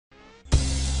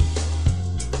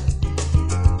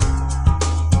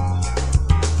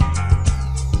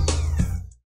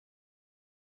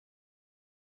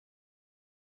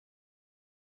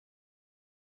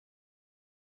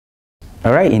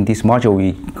All right, in this module,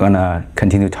 we're gonna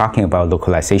continue talking about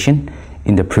localization.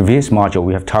 In the previous module,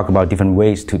 we have talked about different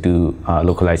ways to do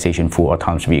localization for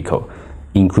autonomous vehicle,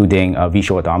 including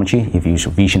visual odometry, if you use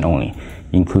vision only,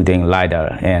 including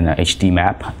LiDAR and HD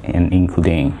map, and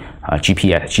including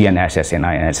GPS, GNSS, and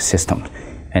INS systems.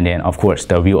 And then, of course,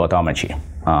 the view odometry.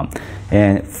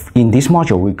 And in this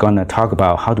module, we're gonna talk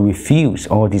about how do we fuse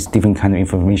all these different kind of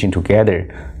information together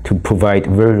to provide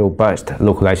very robust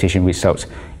localization results.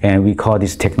 And we call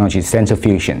this technology sensor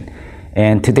fusion.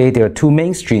 And today there are two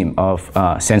mainstream of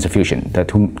sensor fusion, the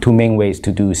two main ways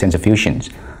to do sensor fusions.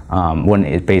 One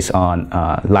is based on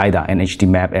LiDAR and HD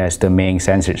map as the main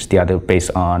sensors. The other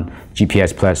based on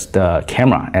GPS plus the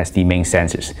camera as the main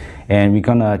sensors. And we're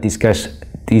gonna discuss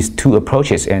these two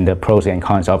approaches and the pros and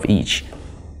cons of each.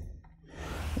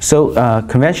 So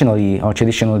conventionally or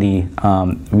traditionally,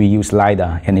 we use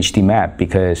LiDAR and HD map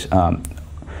because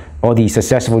all the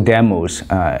successful demos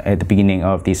at the beginning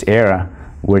of this era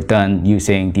were done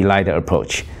using the LiDAR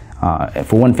approach.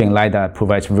 For one thing, LiDAR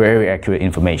provides very accurate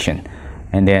information,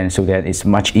 and then so that it's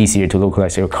much easier to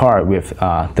localize your car with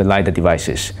the LiDAR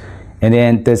devices. And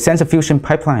then the sensor fusion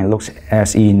pipeline looks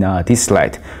as in this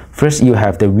slide. First, you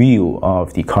have the wheel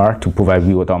of the car to provide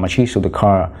wheel odometry, so the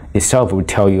car itself will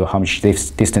tell you how much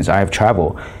distance I have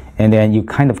traveled. And then you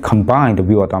kind of combine the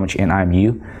wheel odometry and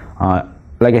IMU.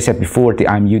 Like I said before, the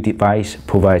IMU device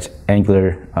provides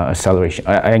angular acceleration,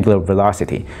 angular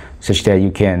velocity, such that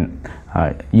you can,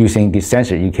 using this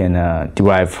sensor, you can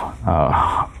derive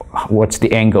what's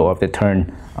the angle of the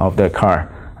turn of the car.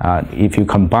 If you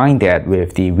combine that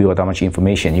with the wheel odometry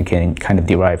information, you can kind of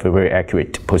derive a very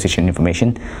accurate position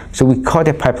information. So we call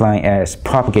that pipeline as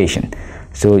propagation.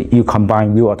 So you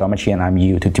combine wheel odometry and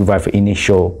IMU to derive the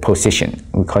initial position.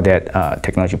 We call that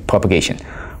technology propagation.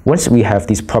 Once we have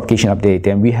this propagation update,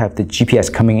 then we have the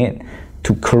GPS coming in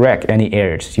to correct any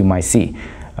errors you might see.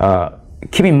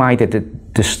 Keep in mind that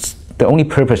the only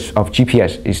purpose of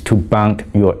GPS is to bound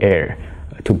your error,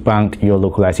 to bound your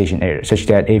localization error, such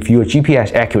that if your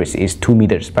GPS accuracy is 2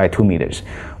 meters by 2 meters,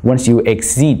 once you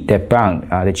exceed that bound,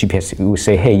 the GPS will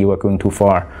say, hey, you are going too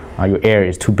far, your error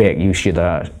is too big, you should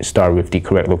start with the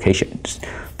correct locations.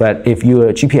 But if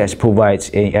your GPS provides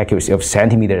an accuracy of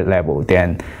centimeter level,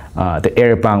 then the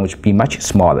error bound would be much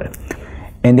smaller.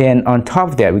 And then on top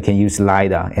of that, we can use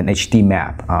LiDAR and HD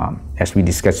map. As we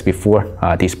discussed before,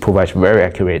 this provides very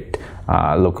accurate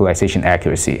localization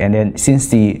accuracy. And then since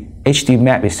the HD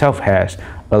map itself has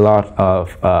a lot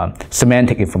of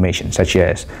semantic information, such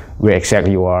as where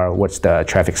exactly you are, what's the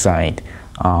traffic sign,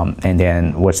 and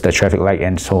then what's the traffic light,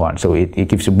 and so on. So it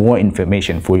gives you more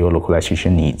information for your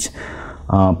localization needs.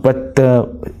 But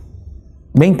the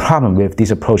main problem with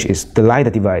this approach is the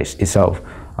LiDAR device itself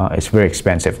is very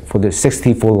expensive. For the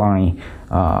 64-line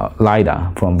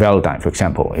LiDAR from Velodyne, for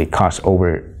example, it costs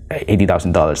over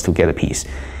 $80,000 to get a piece.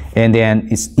 And then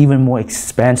it's even more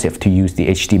expensive to use the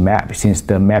HD map, since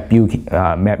the map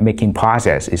making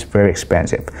process is very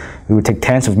expensive. It would take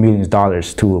tens of millions of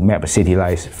dollars to map a city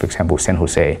like, for example, San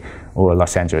Jose or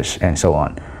Los Angeles and so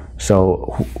on.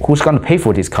 So who's going to pay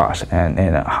for this cost,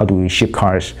 and how do we ship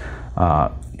cars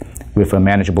with a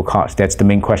manageable cost? That's the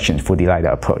main question for the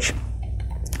LiDAR approach.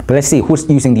 But let's see who's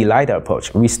using the LiDAR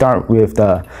approach. We start with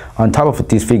on top of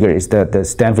this figure is the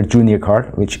Stanford Junior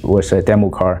car, which was a demo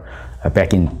car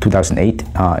back in 2008.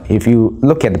 If you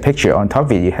look at the picture on top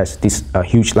of it, it has this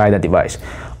huge LiDAR device.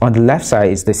 On the left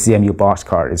side is the CMU Boss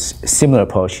car. It's a similar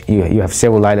approach. You have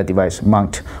several LiDAR devices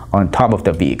mounted on top of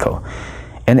the vehicle.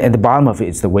 And at the bottom of it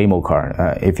is the Waymo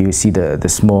car. If you see the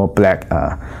small black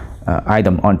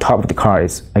item on top of the car,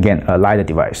 is again a LiDAR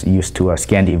device used to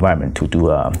scan the environment to do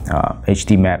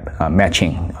HD map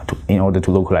matching in order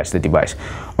to localize the device.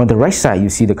 On the right side, you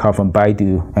see the car from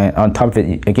Baidu, and on top of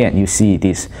it, again, you see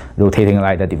this rotating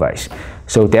LiDAR device.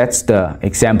 So that's the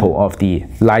example of the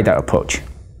LiDAR approach.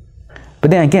 But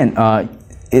then again,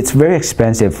 it's very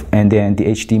expensive, and then the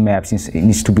HD map, since it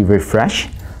needs to be very fresh,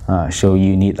 so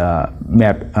you need a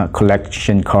map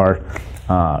collection car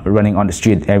running on the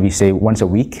street every, say, once a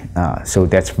week. So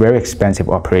that's very expensive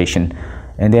operation.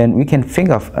 And then we can think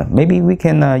of maybe we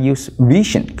can use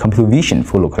vision, computer vision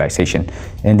for localization.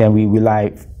 And then we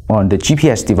rely on the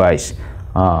GPS device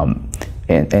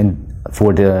and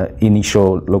for the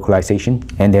initial localization.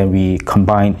 And then we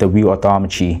combine the wheel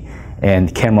odometry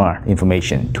and camera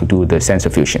information to do the sensor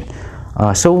fusion.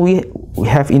 So we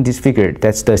have in this figure,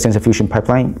 that's the sensor fusion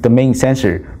pipeline. The main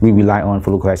sensor we rely on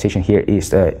for localization here is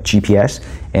the GPS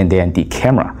and then the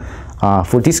camera.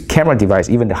 For this camera device,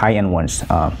 even the high-end ones,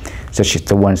 such as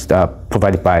the ones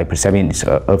provided by Perseverance,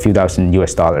 a few thousand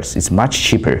US dollars, it's much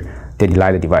cheaper the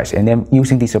LiDAR device. And then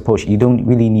using this approach, you don't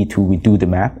really need to redo the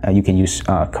map. You can use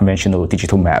conventional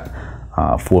digital map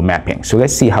for mapping. So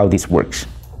let's see how this works.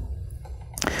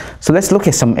 So let's look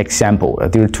at some example.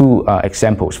 There are two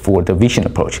examples for the vision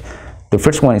approach. The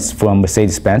first one is from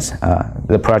Mercedes-Benz.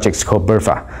 The project is called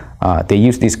Bertha. They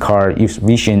use this car, use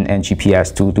vision and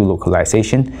GPS to do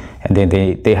localization, and then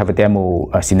they have a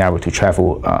demo scenario to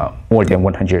travel more than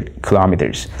 100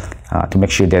 kilometers to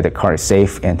make sure that the car is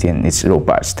safe and then it's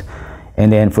robust.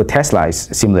 And then for Tesla,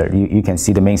 it's similar. You can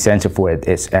see the main sensor for it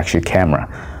is actually camera.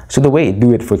 So the way they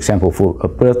do it, for example, for a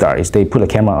Bertha is they put a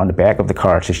camera on the back of the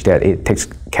car such that it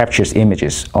captures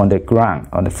images on the ground,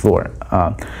 on the floor,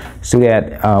 so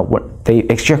that what they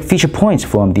extract feature points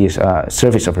from this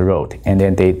surface of the road, and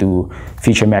then they do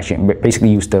feature matching. Basically,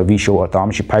 use the visual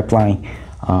odometry pipeline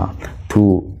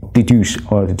to deduce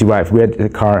or derive where the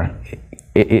car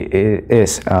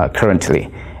is currently,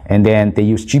 and then they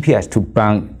use GPS to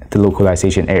bound the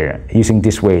localization area. Using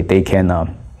this way, they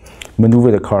can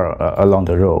maneuver the car along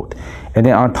the road. And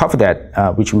then on top of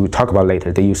that, which we will talk about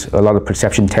later, they use a lot of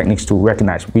perception techniques to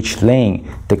recognize which lane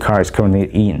the car is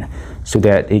currently in, so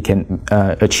that it can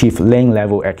achieve lane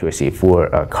level accuracy for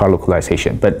car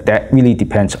localization. But that really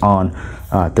depends on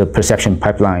the perception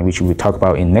pipeline, which we will talk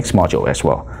about in next module as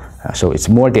well. So it's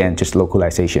more than just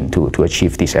localization to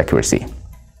achieve this accuracy.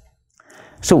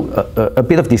 So a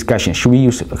bit of discussion: should we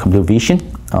use computer vision?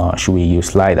 Should we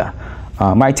use LiDAR?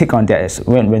 My take on that is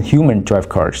when human drive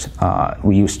cars,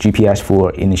 we use GPS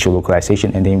for initial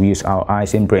localization, and then we use our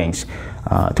eyes and brains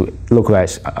to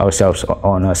localize ourselves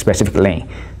on a specific lane.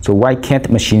 So why can't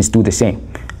machines do the same?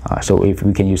 So if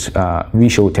we can use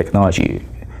visual technology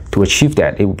to achieve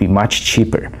that, it would be much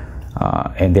cheaper,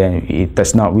 and then it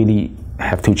does not really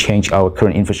have to change our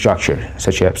current infrastructure,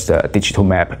 such as the digital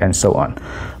map and so on.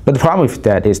 But the problem with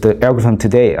that is the algorithms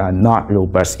today are not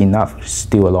robust enough,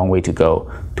 still a long way to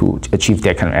go to achieve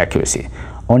that kind of accuracy.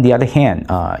 On the other hand,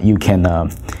 you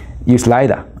can use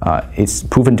LiDAR. It's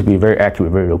proven to be very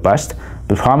accurate, very robust.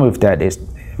 The problem with that is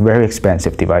very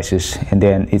expensive devices, and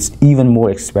then it's even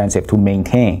more expensive to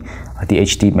maintain the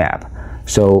HD map.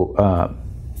 So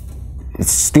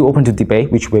it's still open to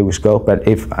debate which way we should go, but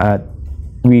if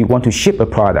we want to ship a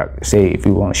product, say if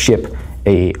we want to ship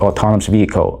a autonomous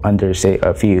vehicle under, say,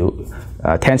 a few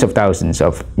tens of thousands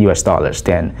of US dollars,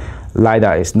 then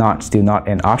LiDAR is still not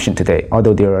an option today.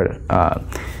 Although there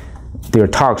are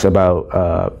talks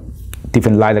about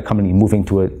different LiDAR companies moving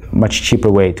to a much cheaper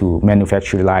way to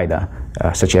manufacture LiDAR,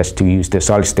 such as to use the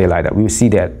solid-state LiDAR. We will see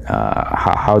that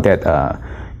how that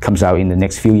comes out in the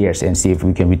next few years, and see if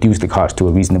we can reduce the cost to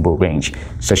a reasonable range,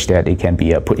 such that it can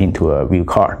be put into a real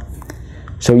car.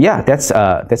 So yeah, that's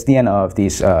the end of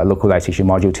this localization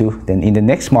module 2. Then in the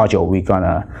next module, we're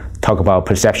gonna talk about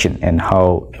perception and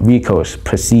how vehicles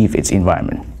perceive its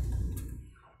environment.